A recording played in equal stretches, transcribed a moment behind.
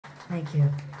Thank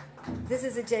you. This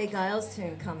is a Jay Giles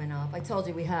tune coming up. I told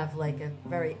you we have like a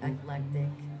very eclectic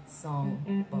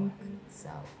song book, so.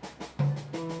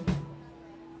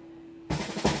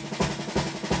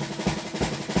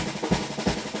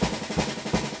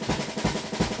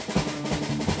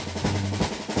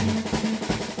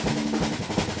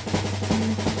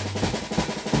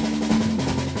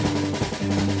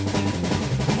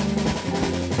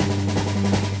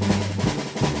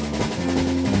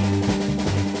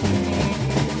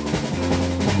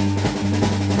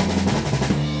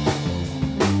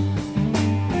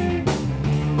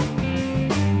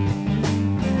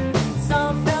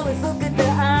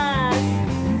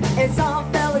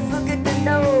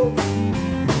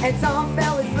 And some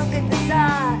fellas look at the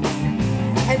size,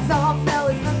 and some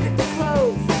fellas look at the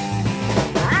clothes.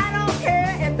 I don't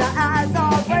care if the eyes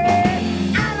are red,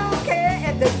 I don't care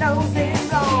if the nose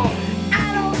is long,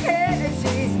 I don't care if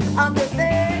she's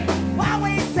underfed. Why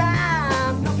waste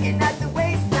time looking at the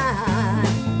waistline?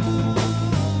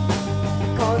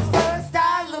 'Cause first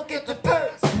I look at the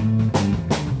purse.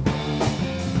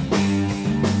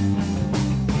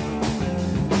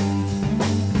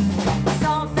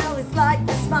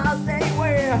 Smiles they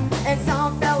wear, and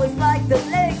some fellas like the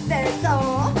legs that's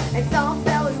all, and some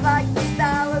fellas like the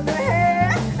style of their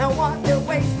hair and want their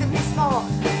waist to be small.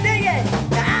 Dig it!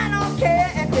 Now I don't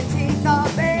care if the teeth are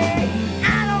big,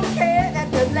 I don't care if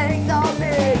the legs are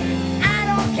big, I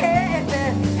don't care if the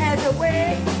hair's a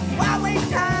wig. Why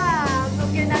waste time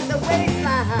looking at the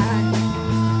waistline?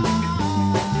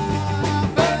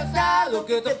 First I look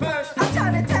at the purse. I'm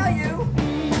trying to tell you.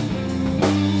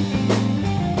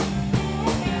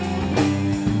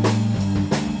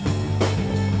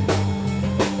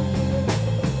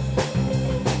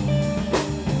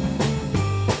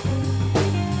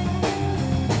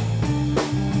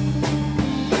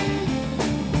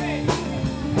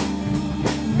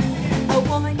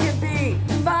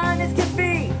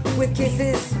 With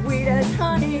kisses sweet as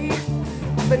honey,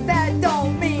 but that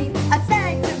don't mean a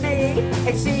thing to me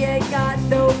if she ain't got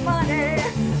no money.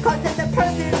 'Cause if the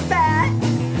person's fat,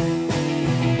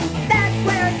 that's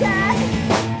where it's at.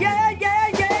 Yeah, yeah,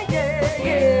 yeah, yeah,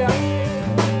 yeah.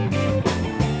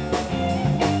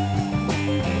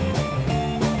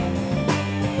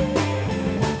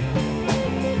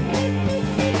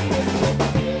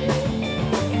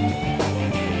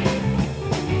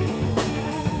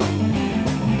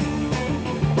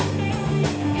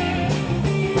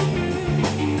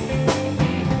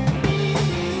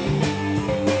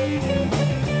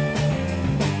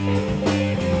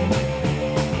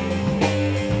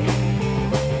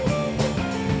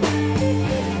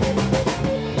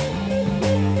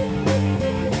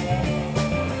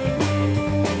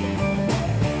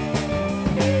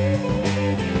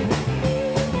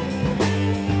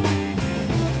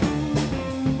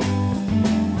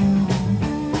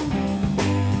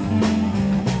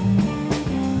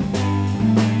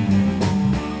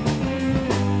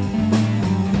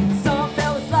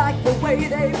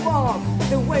 They walk,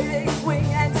 the way they swing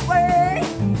and sway,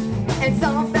 and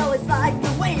some fellas like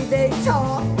the way they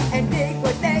talk and dig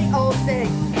what they all say.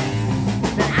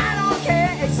 But I don't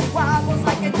care if she wobbles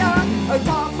like a duck or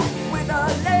talks with her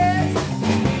legs,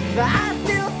 but I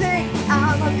still think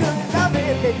I'm a good lover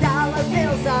if the dollar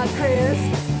bills are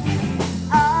crisp.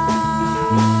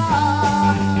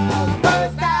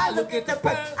 First I look at the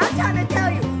purse. I'm trying to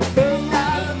tell you. First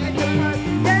I look at the purse.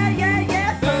 Yeah, yeah, yeah.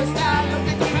 First I look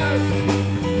at the purse.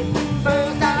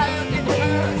 First I look at the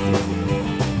purse.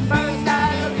 First I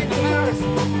look at the purse.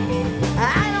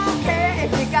 I don't care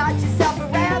if you got yourself a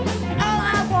rap. All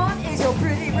I want is your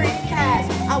pretty green cash.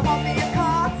 I want me a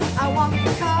car. I want me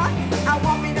a car. I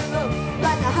want me to look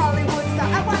like a Hollywood star.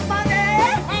 I want money.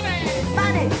 Money.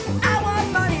 Money. I want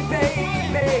money,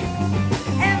 baby.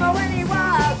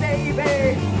 M-O-N-E-Y, baby.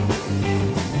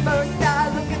 First I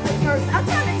look at the purse. I'm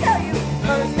trying to tell you.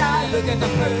 First I look at the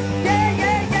purse. Yeah,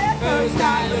 yeah, yeah. First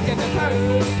I look at the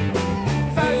purse.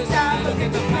 First I look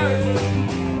at the purse.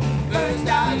 First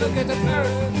I look at the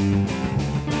purse.